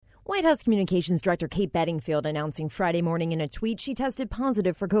White House Communications Director Kate Bedingfield announcing Friday morning in a tweet she tested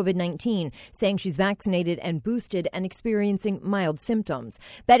positive for COVID-19, saying she's vaccinated and boosted and experiencing mild symptoms.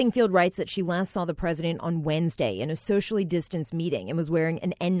 Bedingfield writes that she last saw the president on Wednesday in a socially distanced meeting and was wearing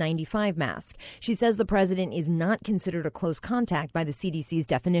an N95 mask. She says the president is not considered a close contact by the CDC's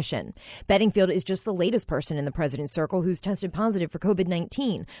definition. Bedingfield is just the latest person in the president's circle who's tested positive for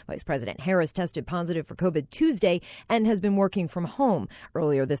COVID-19. Vice President Harris tested positive for COVID Tuesday and has been working from home.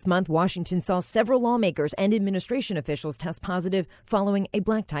 Earlier this month, Washington saw several lawmakers and administration officials test positive following a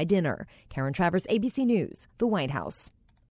black tie dinner. Karen Travers, ABC News, the White House.